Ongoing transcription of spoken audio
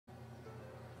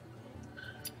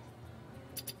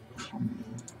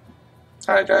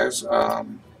Alright guys,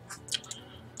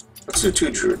 let's do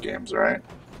 2 Druid games, alright?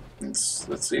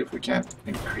 Let's see if we can't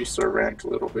increase our rank a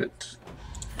little bit.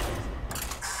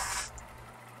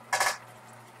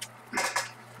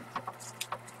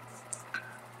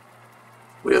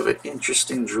 We have an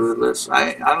interesting Druid list.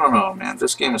 I don't know, man.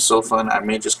 This game is so fun. I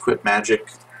may just quit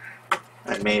Magic.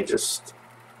 I may just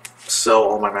sell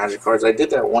all my Magic cards. I did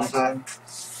that one time,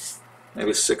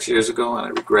 maybe 6 years ago, and I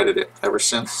regretted it ever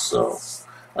since. So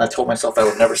I told myself I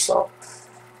would never sell.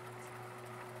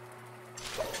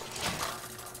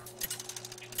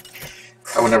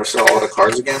 I would never sell all the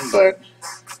cards again, but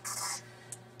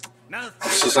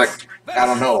it's just like, I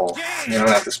don't know. You know,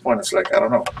 at this point, it's like, I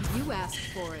don't know. You asked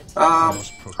for it.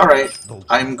 Alright.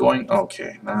 I'm going,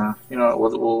 okay. Nah, you know,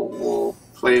 we'll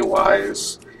play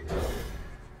wise.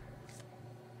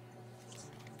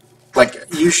 Like,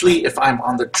 usually if I'm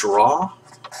on the draw,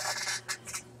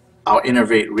 I'll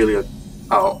innervate really,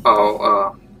 I'll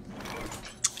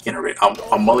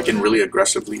mulligan really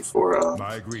aggressively for,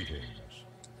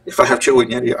 if I have Chill with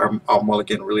Yeti, I'll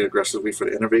mulligan really aggressively for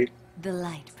the innervate. The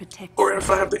light protects. Or if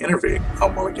I have the innervate, I'll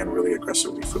mulligan really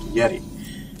aggressively for the Yeti.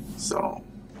 So,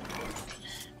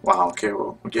 wow, okay,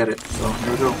 well, we get it. So,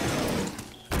 here we go.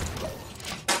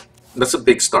 That's a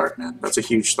big start, man. That's a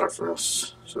huge start for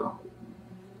us. So.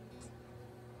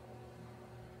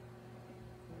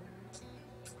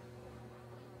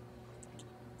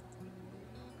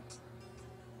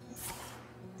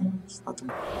 It's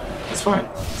nothing. It's fine.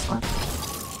 It's fine.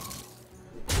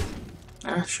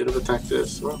 I should have attacked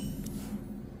this. Well,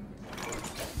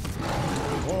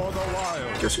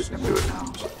 guess who's gonna do it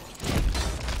now? So.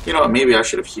 You know what? Maybe I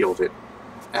should have healed it.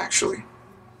 Actually.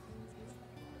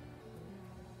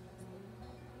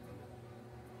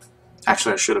 I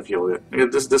should have healed it.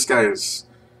 This guy is.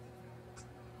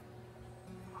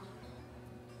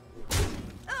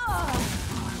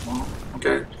 Well,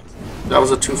 okay. That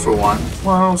was a 2 for 1.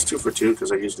 Well, it was 2 for 2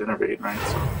 because I used innervate, right?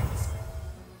 So.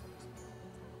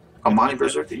 Amani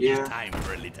Berserker, yeah. Time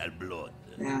for a little blood.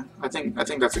 Yeah, I think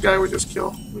that's a guy we just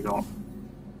kill. We don't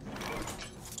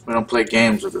play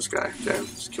games with this guy. Okay,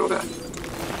 let's kill that.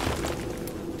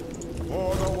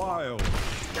 For the wild.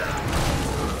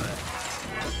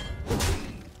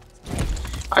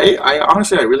 I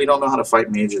honestly really don't know how to fight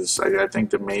mages. I think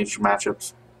the mage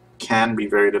matchups can be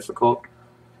very difficult.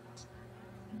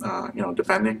 You know,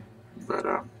 depending, but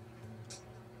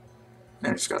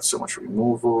and it's got so much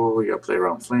removal. You gotta play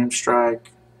around Flame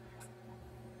Strike.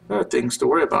 There are things to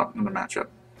worry about in the matchup.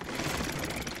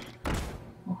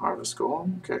 Oh, Harvest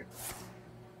Golem, okay.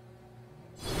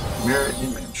 Mirror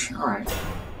Image, alright.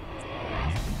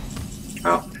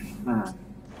 Oh,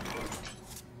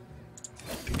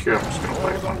 here, I'm just gonna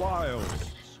play one.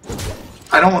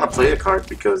 I don't want to play a card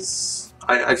because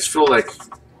I just feel like,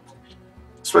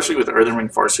 especially with Earthen Ring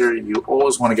Farseer, you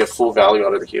always want to get full value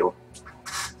out of the heal.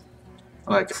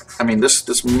 Like, I mean,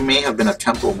 this may have been a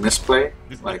temple misplay.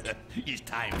 Like, it's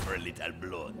time for a little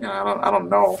blood. Yeah, I don't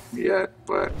know yet,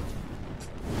 but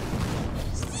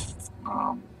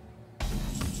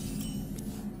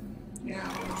yeah,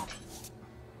 I don't know.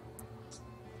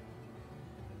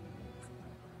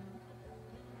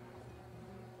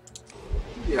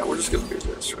 Yeah, we're just gonna do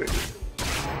this, right?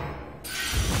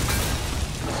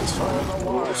 This is fine.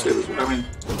 We'll see this. I mean,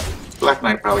 Black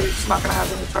Knight probably is not gonna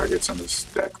have any targets in this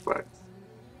deck, but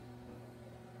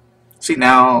see,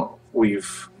 now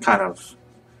we've kind of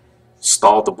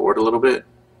stalled the board a little bit.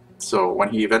 So when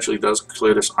he eventually does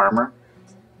clear this armor,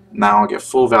 now I get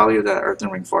full value of that Earthen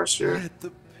Ring Farseer. Let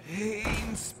the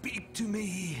pain speak to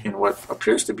me. In what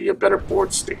appears to be a better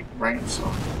board state, right?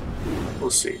 So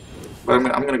we'll see. But I'm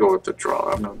gonna go with the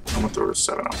draw. I'm gonna throw the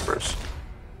 7 out first.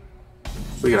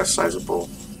 We got a sizable.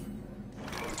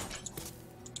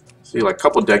 See, like a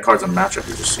couple dead cards in matchup.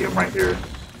 You just see them right here.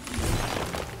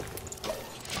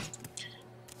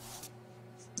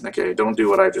 Okay, don't do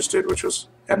what I just did, which was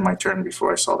end my turn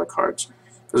before I saw the cards.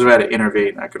 Because if I had to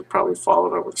innervate, I could probably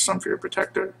follow it up with a Sunfear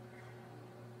Protector.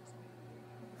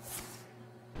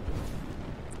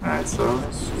 Alright, so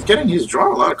he's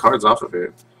drawing a lot of cards off of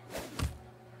it.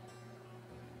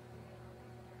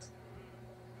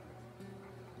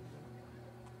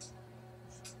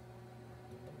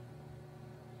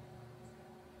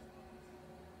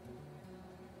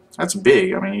 That's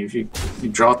big. I mean, if you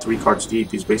draw 3 cards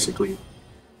deep, he's basically,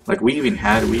 like, we even,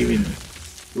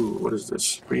 ooh, what is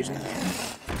this? Freezing?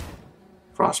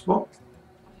 Frostbolt?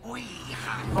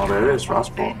 Oh, there it is,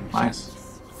 Frostbolt. Nice.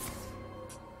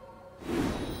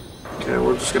 Okay,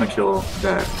 we're just gonna kill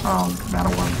that mana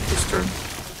one this turn.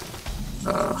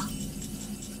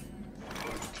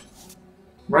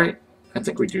 Right? I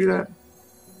think we do that.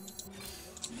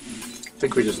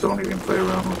 think we just don't even play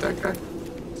around with that guy.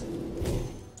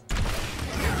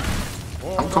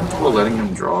 I'm comfortable letting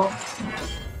him draw.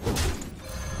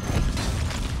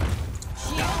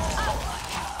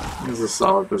 This is a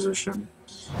solid position.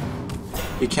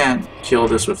 He can't kill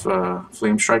this with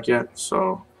Flame Strike yet,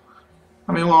 so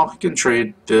I mean, well, he can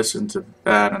trade this into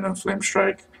that and then Flame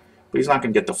Strike, but he's not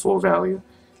gonna get the full value.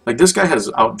 Like, this guy has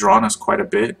outdrawn us quite a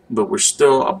bit, but we're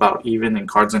still about even in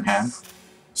cards in hand.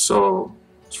 So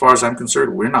as far as I'm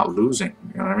concerned, we're not losing.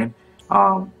 You know what I mean?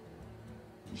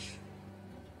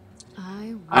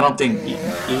 I don't think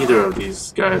either of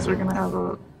these guys are gonna have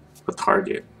a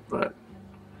target, but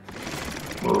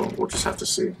we'll just have to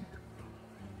see.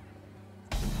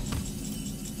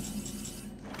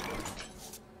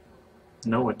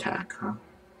 No attack, huh?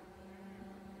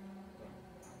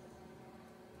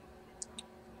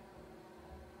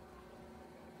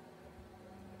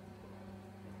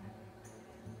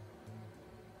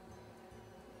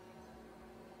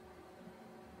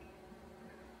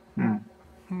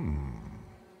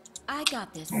 I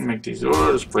got this. We'll make these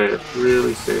orders, play it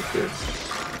really safe here.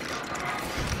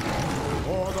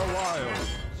 For the wild.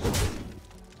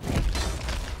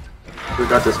 We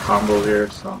got this combo here,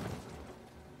 so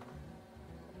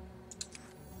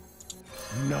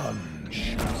None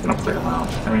shall. I'm gonna play him out.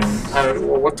 I mean,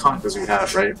 well, what taunt does he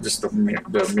have, right? Just the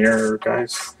mirror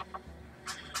guys,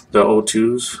 the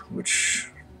O2s, which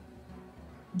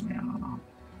yeah, I don't know.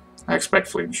 I expect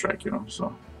Flame Strike, you know,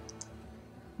 so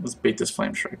let's bait this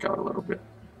Flame Strike out a little bit.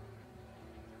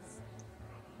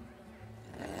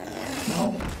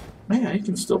 No, yeah, he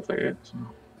can still play it. So.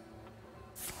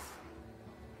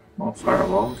 Oh,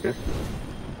 Fireball, okay.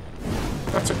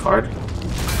 That's a card.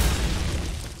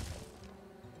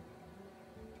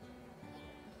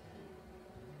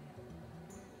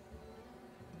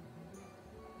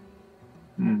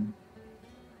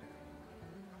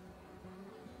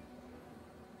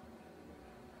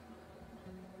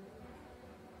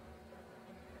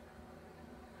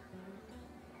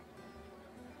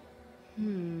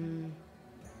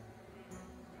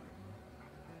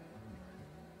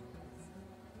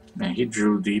 Man, he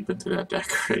drew deep into that deck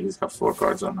already. He's got 4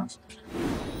 cards on us.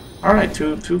 Alright,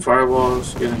 two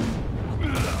fireballs, getting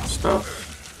stuff.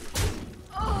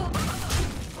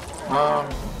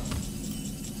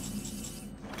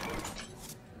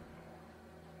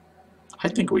 I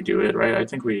think we do it, right? I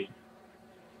think we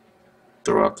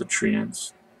throw out the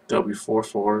treants. There'll be 4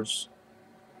 4s.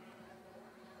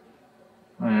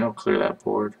 And it'll clear that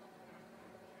board.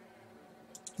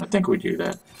 I think we do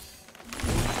that.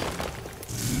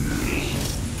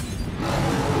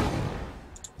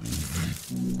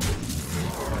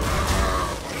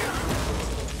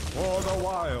 For the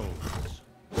wild.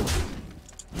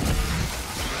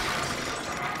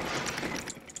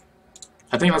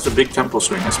 I think that's a big tempo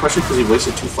swing, especially because he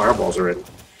wasted 2 fireballs already.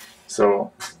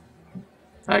 So,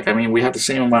 like, I mean, we have the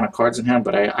same amount of cards in hand,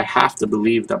 but I have to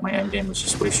believe that my endgame is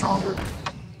just way stronger.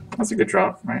 That's a good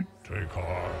drop, right? Take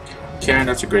heart. Karen,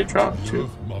 that's a great drop, too.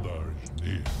 Mother is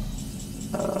near.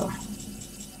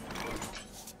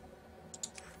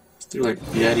 Let's do, like,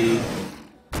 Yeti.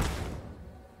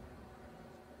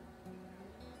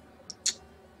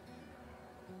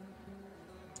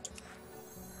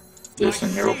 This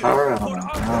and Hero Power? I don't know.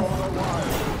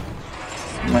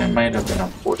 Might have been a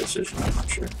poor decision, I'm not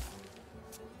sure.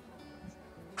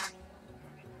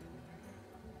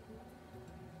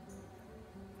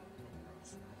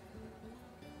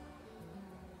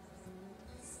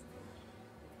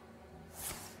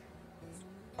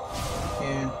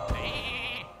 Yeah.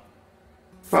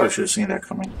 Probably should have seen that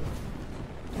coming.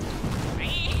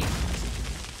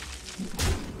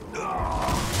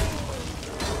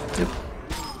 Yep.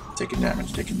 Taking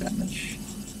damage, taking damage.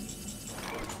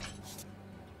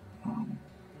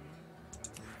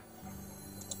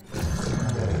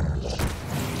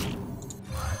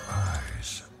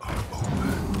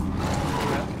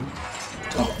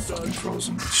 Oh, fucking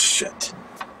frozen. Shit.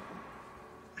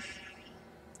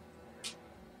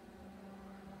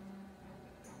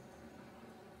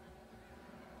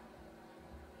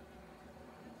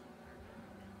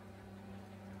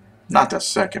 Not the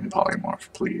second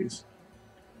polymorph, please.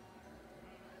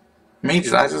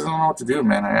 Mages, I just don't know what to do,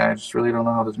 man. I just really don't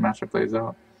know how this matchup plays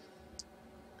out.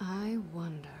 I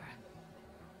wonder.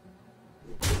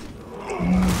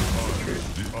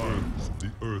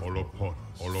 The earth, all upon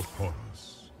us, all upon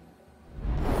us.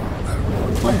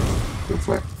 Good play. Good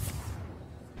play.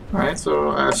 Alright, so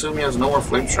I assume he has no more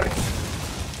Flame Strike.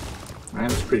 Alright,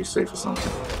 that's pretty safe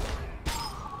assumption.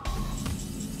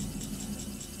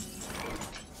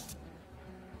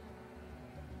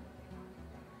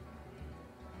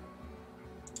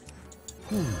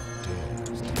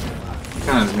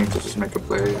 reminds me to just make a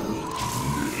play. You know?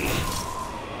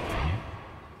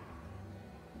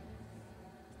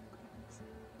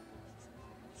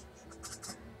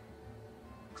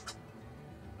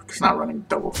 It's not running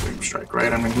double flame strike,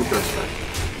 right? I mean, who does that?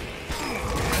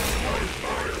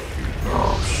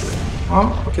 Oh shit.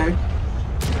 Oh, okay.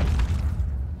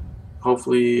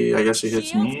 Hopefully, I guess he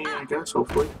hits me, I guess,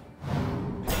 hopefully.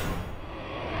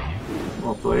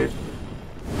 Well played.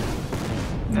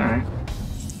 Alright.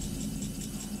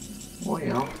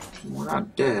 Well, we're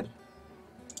not dead.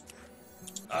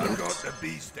 I've got the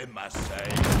beast in my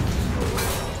sight.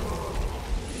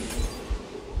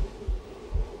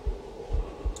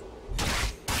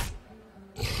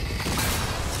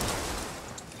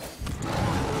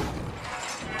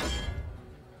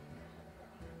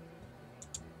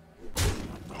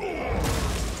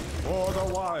 For the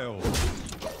wild.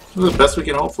 This is the best we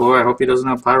can hope for. I hope he doesn't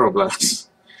have Pyroblasts.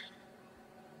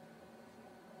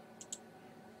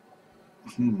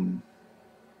 Okay,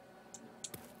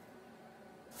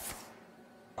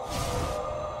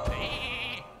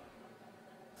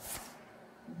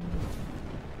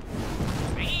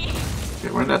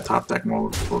 we're in that top deck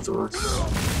mode, both of us.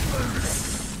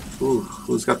 Ooh,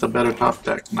 who's got the better top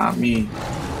deck? Not me.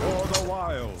 For the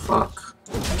wild. Fuck.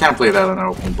 I can't play that on an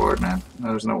open board, man.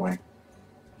 There's no way.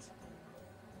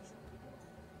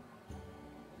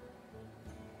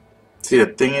 See, the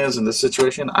thing is, in this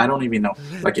situation, I don't even know.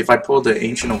 Like, if I pull the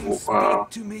Ancient of...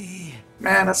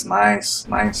 man, that's nice.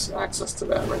 Nice access to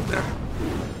that right there.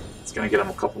 It's gonna get him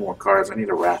a couple more cards. I need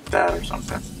to wrap that or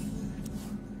something.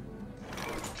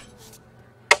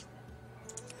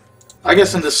 I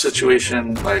guess in this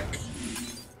situation, like...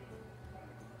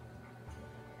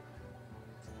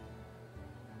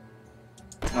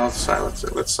 I'll silence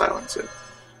it. Let's silence it.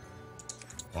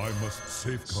 I must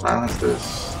safeguard. Silence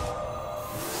this.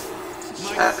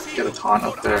 Get a taunt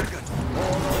up there. For the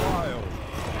wild.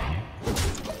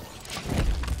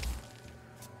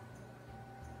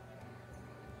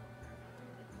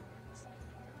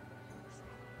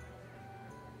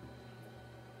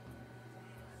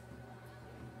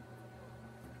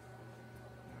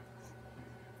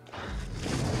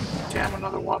 Damn,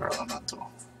 another water elemental.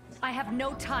 I have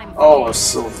no time. Oh, a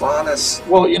Sylvanas.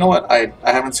 Well, you know what? I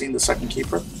haven't seen the second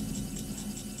keeper,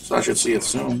 so I should see it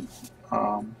soon.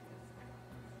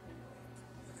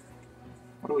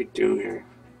 What do we do here?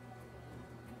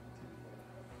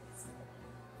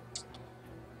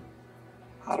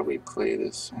 How do we play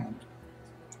this hand?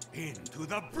 Into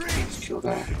the breach. Let's kill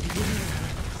that.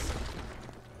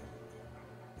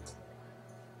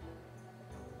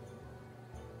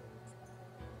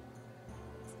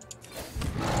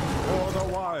 For the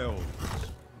wild.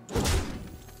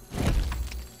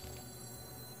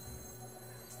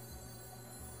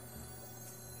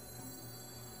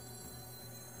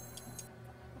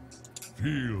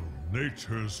 Feel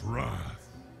nature's wrath.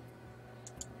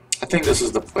 I think this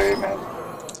is the play, man.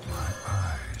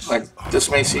 Like,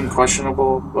 this may seem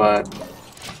questionable, but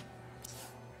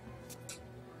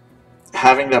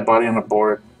having that body on the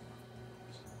board,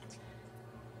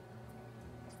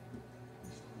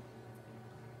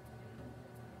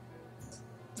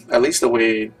 at least the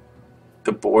way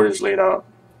the board is laid out.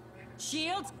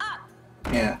 Shields up.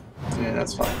 Yeah,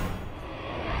 that's fine.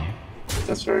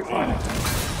 That's very fine.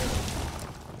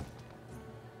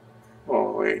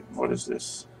 Oh wait, what is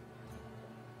this?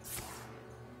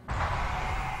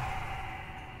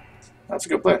 That's a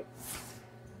good play.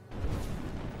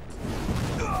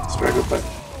 It's a very good play.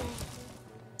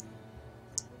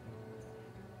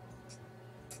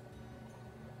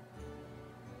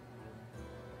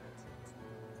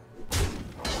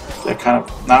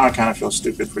 Now I kind of feel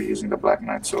stupid for using the Black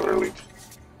Knight so early.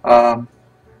 I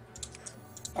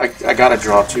got a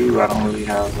draw too. I don't really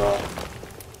have.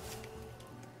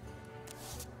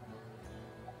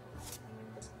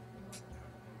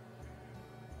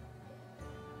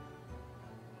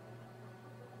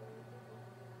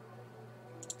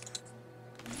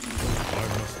 I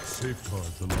must safeguard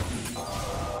the land.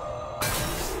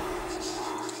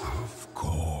 Of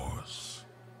course.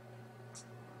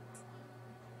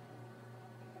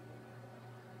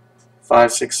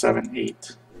 5, 6, 7,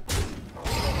 8.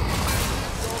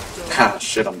 Ah,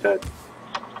 shit, I'm dead.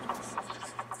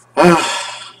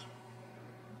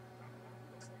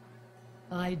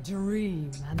 I dream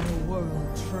and the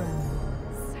world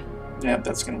trembles. Yeah,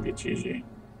 that's gonna be GG.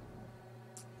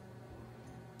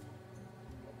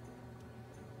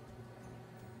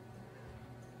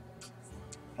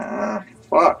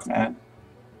 Fuck, man.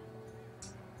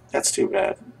 That's too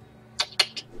bad.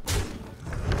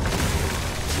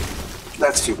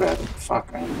 That's too bad.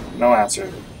 Fuck, man. No answer.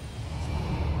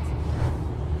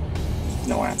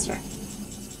 No answer.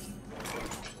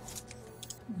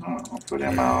 I'll put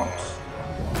him out.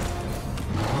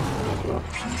 Put up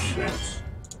some shit.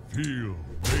 Feel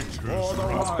nature's wrath.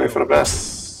 Let's pray for the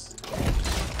best.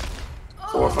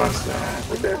 4 of us,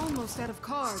 we're I'm dead. almost out of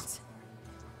cards.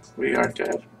 We are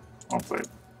dead. I'll play.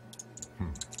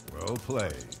 Well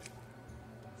played.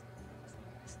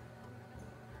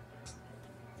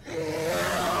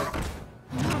 Out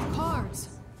of cards.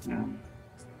 Yeah.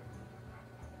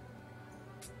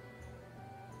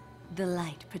 The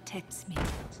light protects me.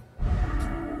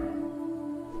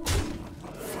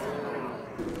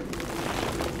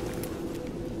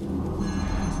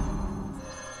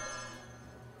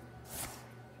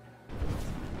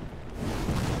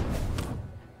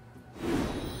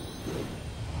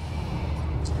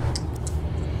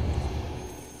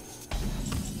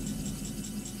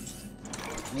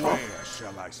 Where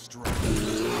shall I strike? I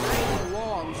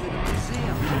belong to the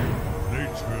museum.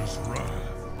 Nature's wrath.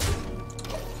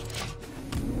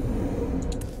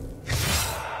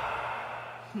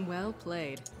 Well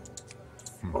played.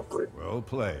 I'll play. Well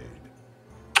played.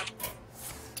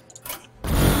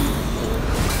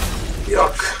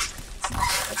 Yuck.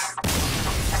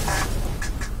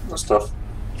 That's tough.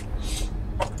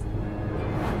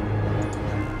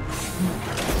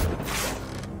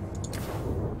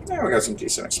 Yeah, we got some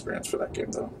decent experience for that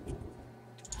game, though.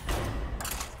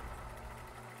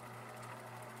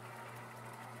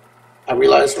 I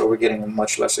realized that we're getting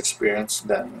much less experience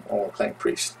than when we're playing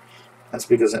Priest. That's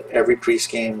because every Priest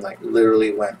game, like,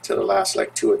 literally went to the last,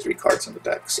 like, 2 or 3 cards in the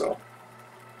deck, so...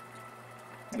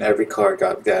 And every card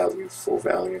got value, full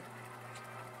value.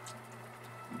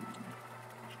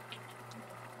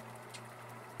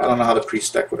 I don't know how the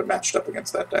Priest deck would have matched up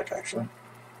against that deck, actually.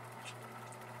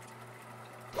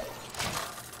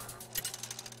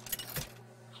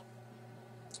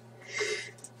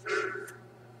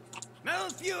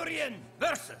 Malfurion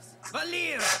versus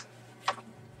Valir.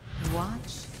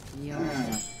 Watch your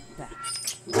back.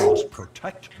 Let's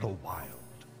protect the wild.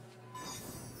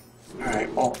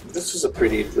 Alright, well, this is a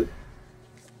pretty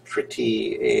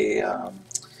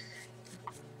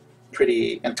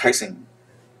enticing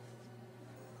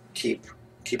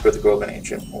Keeper of the Grove and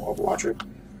Ancient of Watcher.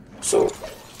 So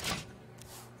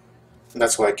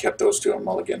that's why I kept those two and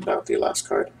mulliganed out the last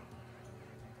card.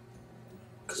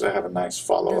 Because I have a nice The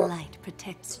follow-up. light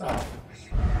protects me.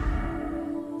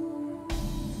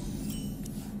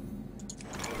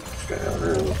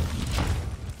 Okay,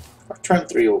 turn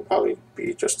 3 will probably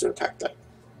be just to attack that.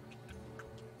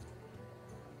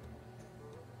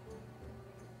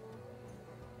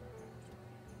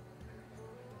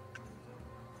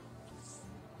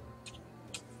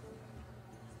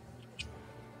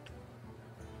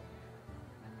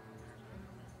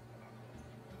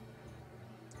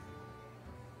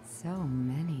 So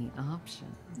many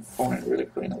options. Opponent really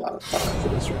putting a lot of thought into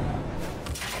this right now.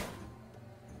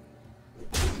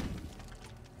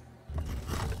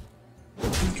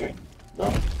 Okay,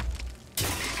 well.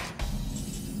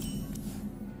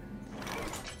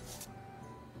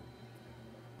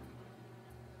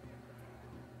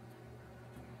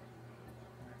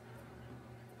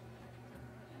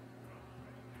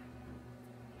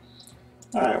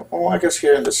 Alright, well I guess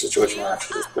here in this situation I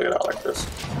actually just play it out like this.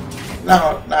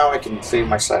 Now I can save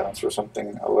my silence for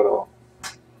something a little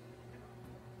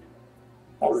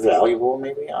more valuable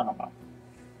maybe? I don't know.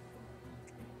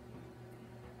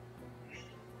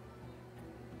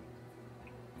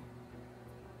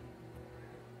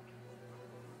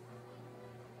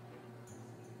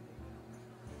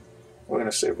 We're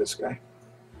gonna save this guy.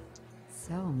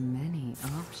 So many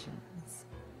options.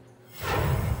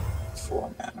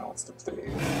 4 mana, what's the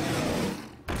play?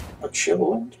 A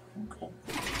Chillwind? Okay.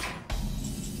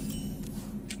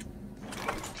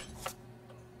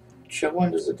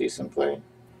 Chillwind is a decent play.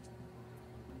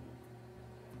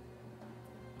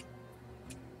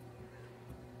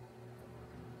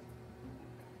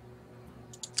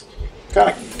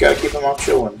 Gotta keep him off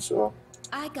Chillwind, so...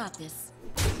 I got this.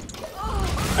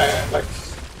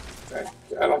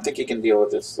 I don't think he can deal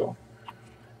with this, so...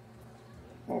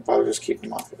 We'll probably just keep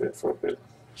him off of it for a bit.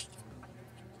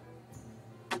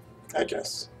 I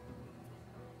guess.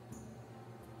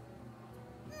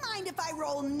 Mind if I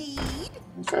roll need?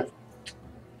 Okay.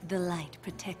 The light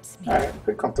protects me. Alright,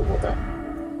 pretty comfortable with that.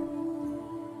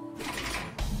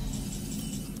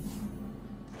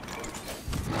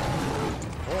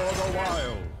 For the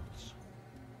wilds.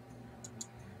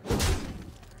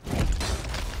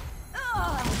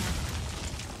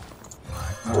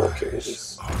 Okay,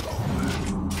 this.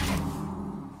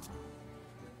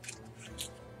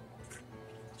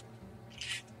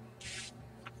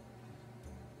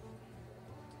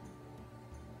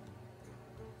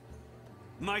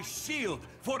 My shield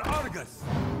for Argus.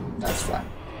 That's fine.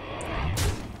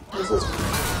 This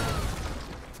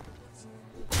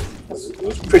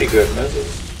is pretty good.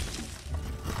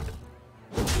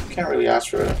 Can't really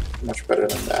ask for much better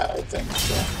than that, I think.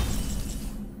 So.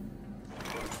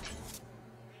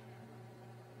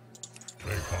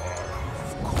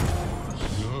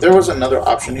 There was another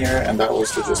option here, and that was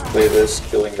to just play this,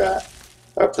 killing that,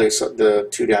 place the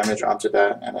 2 damage onto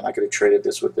that, and then I could have traded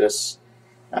this with this,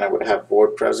 and I would have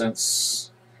board presence,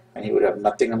 and he would have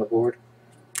nothing on the board.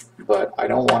 But I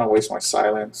don't want to waste my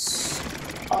silence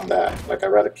on that. Like, I'd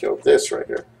rather kill this right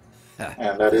here,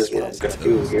 and that is what I'm going to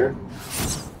do here.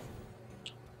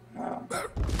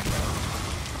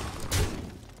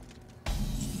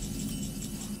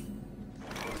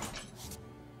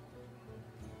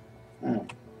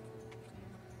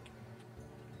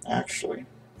 Actually,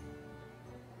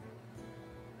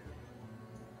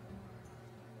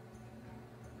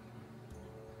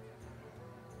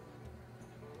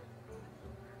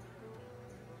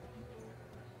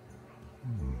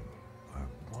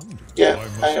 yeah,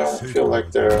 I don't feel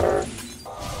like there are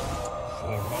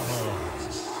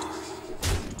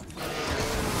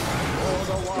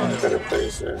any better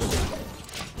plays there.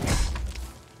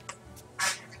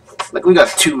 Like, we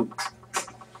got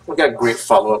great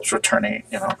follow-ups for turn 8,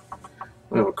 you know.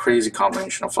 We have a crazy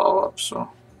combination of follow-ups, so.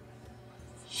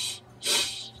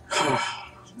 Let's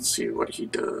see what he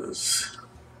does.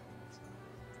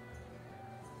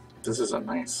 This is a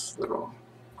nice little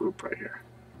group right here.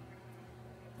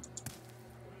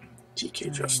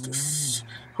 DK Justice.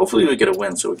 Hopefully we get a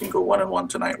win so we can go 1-1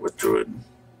 tonight with Druid.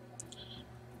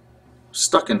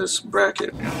 Stuck in this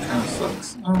bracket, you know, kind of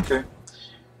sucks. Okay.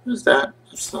 Who's that?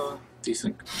 It's a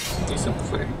decent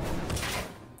play.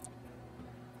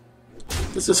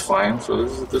 This is fine. So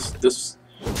this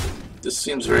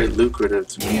seems very lucrative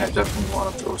to me. I definitely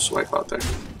want to throw a swipe out there.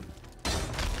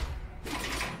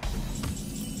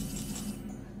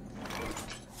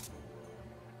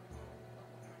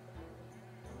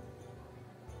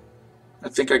 I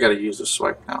think I got to use a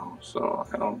swipe now, so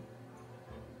I don't.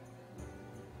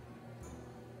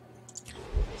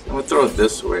 I'm gonna throw it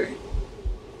this way.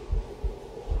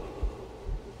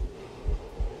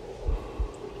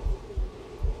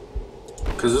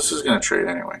 Because this is going to trade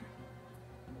anyway.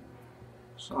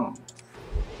 So.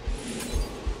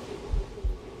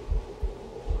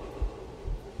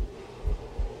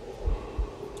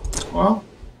 Well.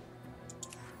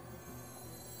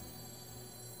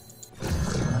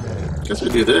 Guess we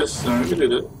do this. No, we can do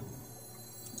that.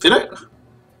 Did I?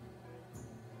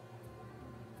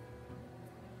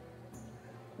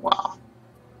 Wow.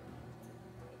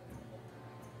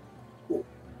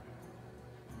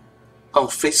 Oh,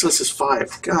 Faceless is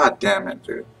 5. God damn it,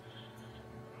 dude.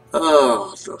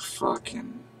 Oh, the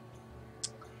fucking...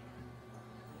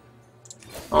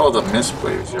 Oh, the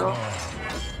misplays, yo.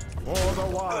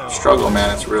 Struggle,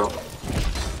 man, it's real.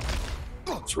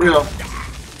 It's real.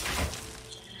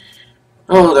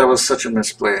 Oh, that was such a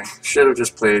misplay. Should have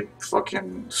just played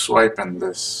fucking Swipe and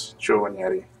this Joe and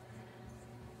Yeti.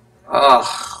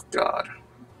 Oh, God.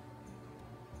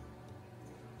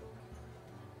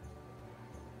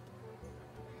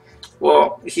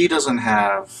 Well, he doesn't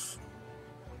have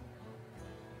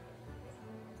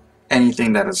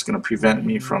anything that is going to prevent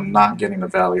me from not getting the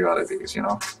value out of these, you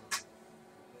know?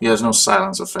 He has no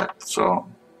silence effect, so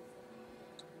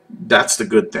that's the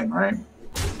good thing, right?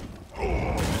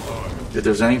 If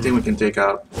there's anything we can take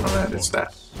out from it, it's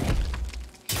that.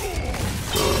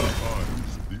 So,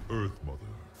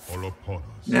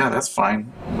 yeah, that's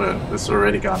fine, but it's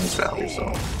already gotten its value,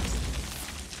 so...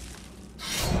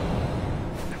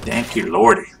 Thank you,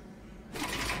 Lordy.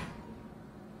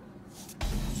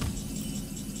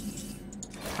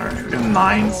 Alright, we have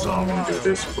 9, so I'm gonna do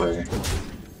this play.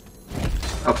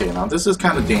 Okay, now this is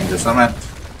kind of dangerous. I'm at...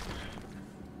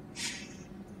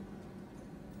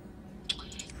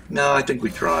 No, I think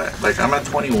we draw it. Like, I'm at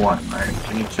 21, right?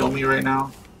 Can you kill me right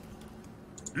now?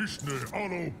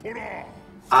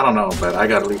 I don't know, but I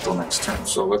got lethal next turn,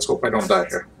 so let's hope I don't die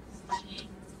here.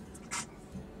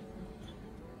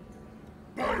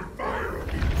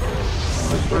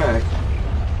 Brag.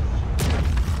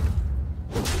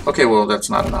 Okay, well that's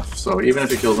not enough. So even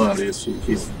if he kills one of these,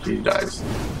 he dies.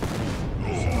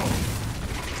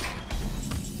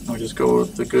 I'll just go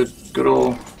with the good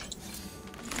old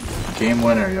game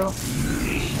winner, yo.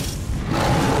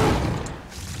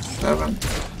 7.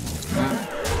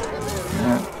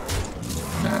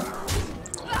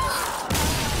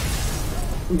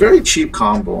 Very cheap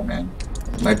combo, man.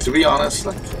 Like, to be honest,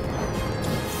 like,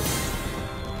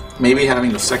 maybe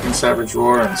having the second Savage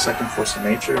Roar and second Force of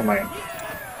Nature might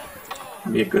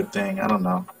be a good thing. I don't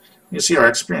know. You see, our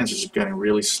experience is getting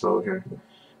really slow here.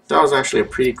 That was actually a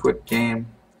pretty quick game.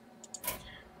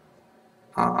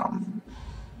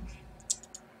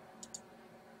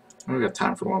 We got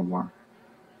time for one more.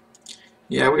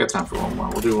 Yeah, we got time for one more.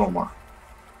 We'll do one more.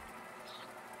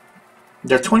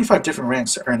 There are 25 different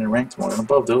ranks to earn in ranked mode, and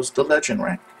above those, the legend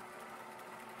rank.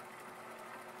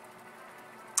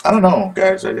 I don't know,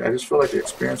 guys. I just feel like the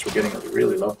experience we're getting is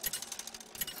really low.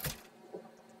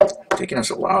 Taking us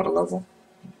a while to level.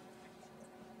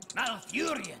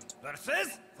 Malfurion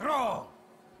versus Thrall.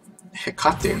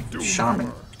 Hecate,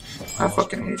 Shaman. I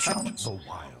fucking hate Protect shamans. the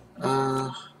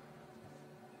wild.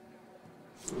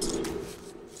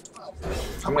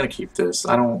 I'm gonna keep this.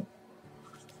 I'd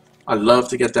love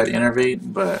to get that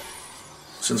innervate, but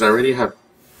since I already have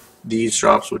these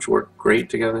drops which work great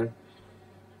together,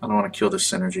 I don't want to kill the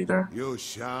synergy there. You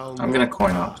shall I'm gonna not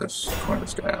coin pass.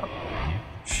 this guy out.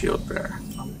 Shield bearer.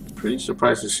 I'm pretty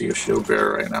surprised to see a shield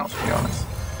bearer right now, to be honest.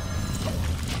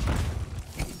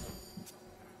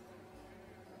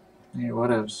 Hey,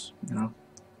 whatevs, you know.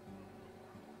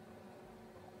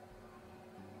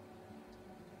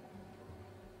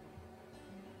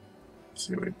 Let's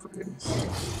see what he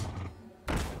plays.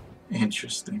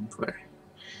 Interesting play.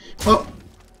 Well,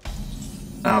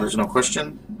 now there's no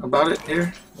question about it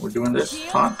here. We're doing this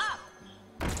taunt.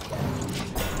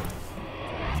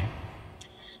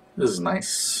 This is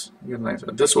nice. Nice.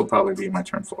 This will probably be my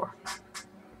turn 4.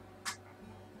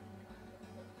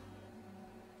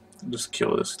 Just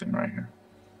kill this thing right here.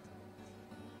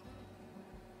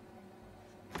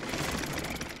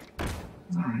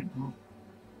 Alright, well.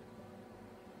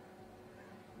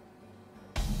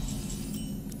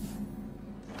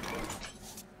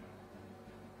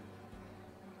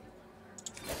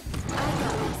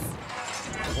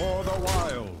 For the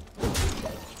wild.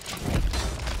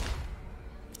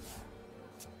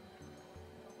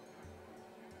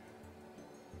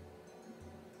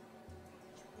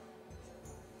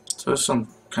 So it's some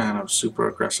kind of super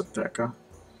aggressive deck, huh?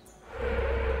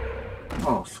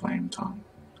 Oh, Flame Tongue.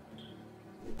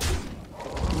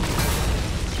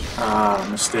 Ah,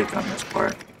 mistake on his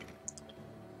part.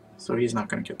 So he's not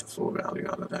going to get the full value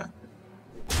out of that.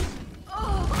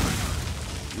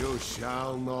 You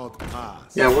shall not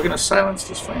pass. Yeah, we're going to silence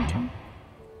this Flame Tongue.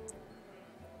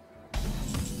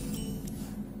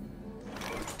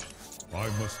 I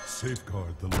must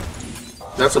safeguard the land.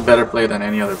 That's a better play than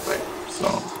any other play,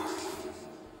 so...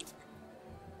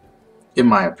 in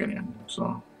my opinion,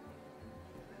 so...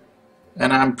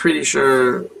 And I'm pretty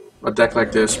sure a deck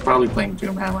like this, probably playing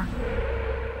Doomhammer.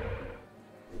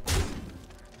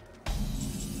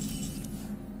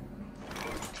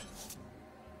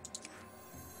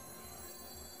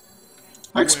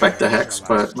 I expect the Hex,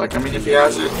 but, like, I mean, if he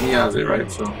has it,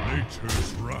 right? So,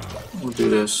 Nature's wrath. we'll do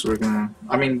this. We're gonna...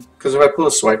 I mean, because if I pull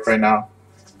a swipe right now,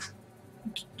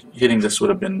 hitting this would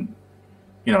have been...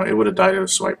 You know, it would have died of a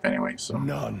swipe anyway, so...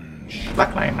 None.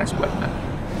 Black Knight, nice Black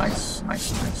Knight. Nice,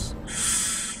 nice, nice.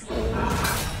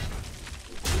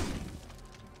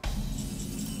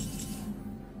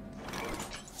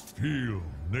 Feel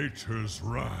nature's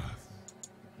wrath.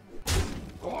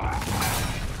 For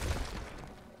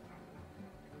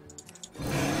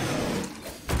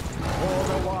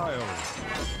the wild.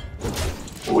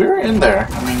 We're in there.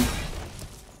 I mean,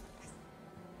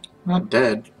 not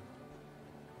dead.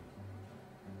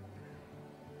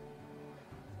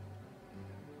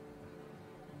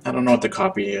 I don't know what to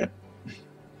copy yet.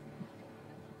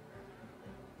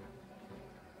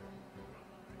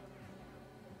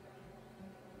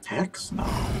 Hex? No.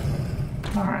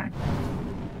 Alright.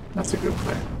 That's a good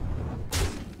play.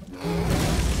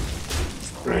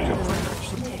 Very good play,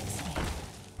 actually.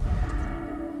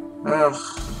 Ugh.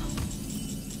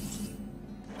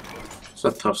 It's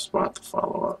a tough spot to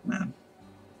follow up, man.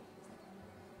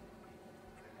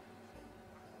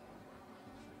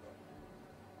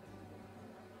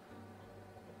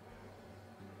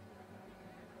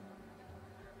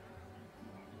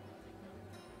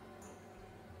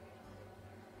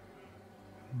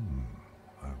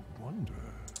 I wonder.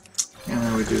 And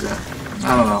then we do that.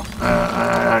 I don't know.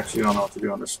 I actually don't know what to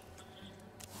do on this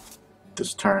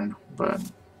turn, but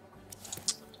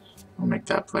I'll make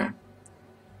that play.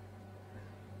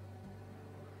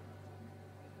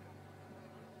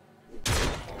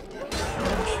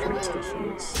 Straight to the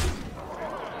face.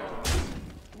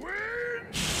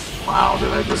 Wow,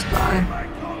 did I just die?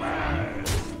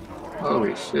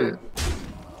 Holy shit.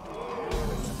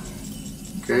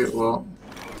 Okay, well.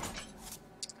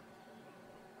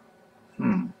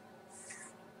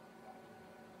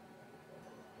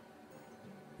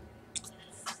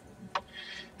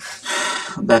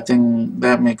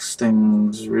 that makes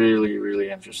things really, really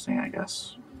interesting, I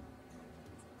guess.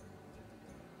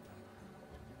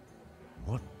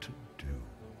 What to do?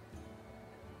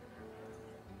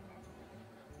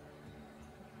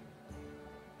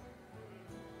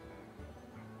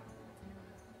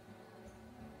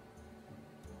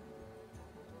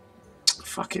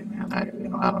 Fuck it, man. I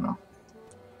don't know.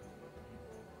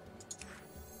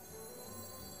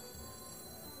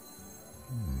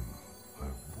 I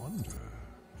wonder.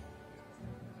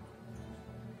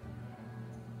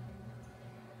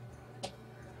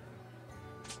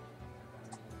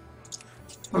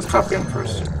 Let's copy him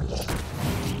first.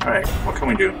 Alright, what can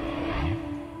we do?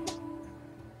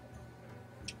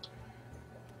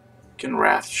 Can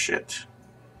wrath shit.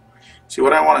 See,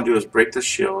 what I want to do is break the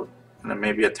shield and then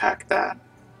maybe attack that.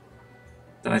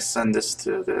 Then I send this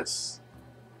to this.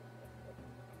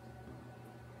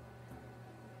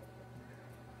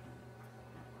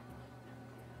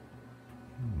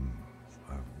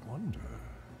 I wonder.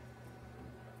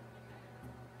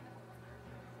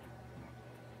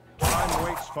 Time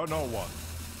waits for no one.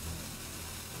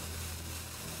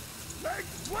 Like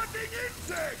sweating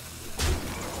insects!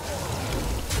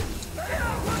 They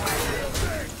are sweating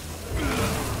insects!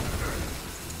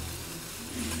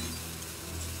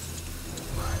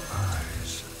 My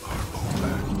eyes are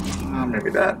open. Maybe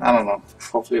that. I don't know.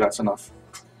 Hopefully that's enough.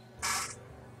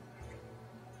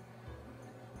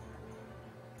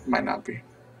 Might not be.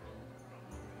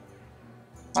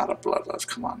 Not a bloodlust.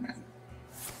 Come on, man.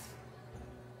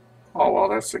 Oh, well,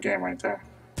 that's the game right there.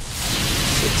 6,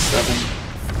 7.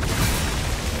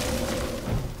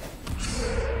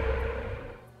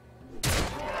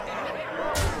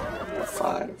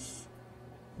 Five.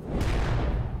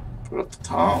 Put up the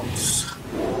taunts.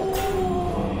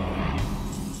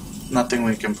 Nothing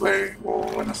we can play will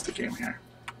win us the game here.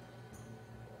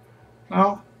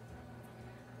 No?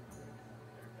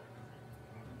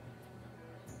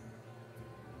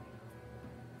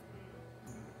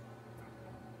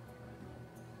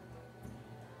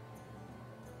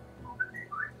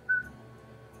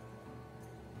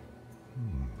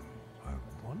 I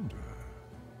wonder.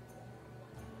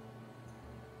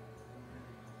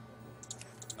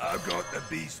 I've got the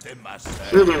beast in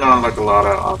myself. Really not like a lot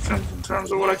of options in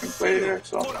terms of what I can play here,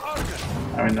 so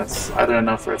I mean that's either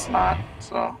enough or it's not,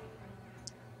 so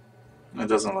it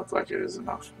doesn't look like it is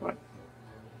enough, but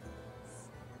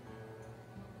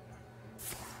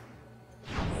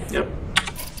yep.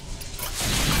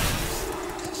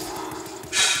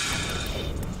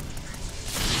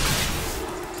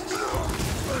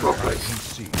 Well played.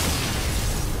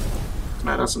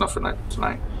 Man, that's enough for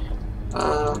tonight.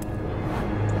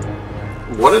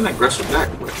 What an aggressive deck.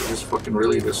 Like, he just fucking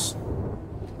really just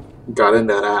got in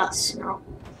that ass, you know.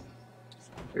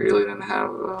 He really didn't have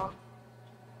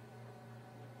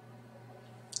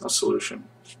a solution.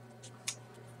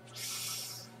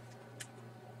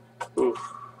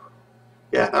 Oof.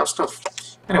 Yeah, that was tough.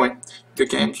 Anyway, good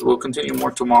games. We'll continue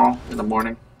more tomorrow in the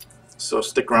morning, so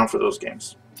stick around for those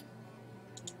games.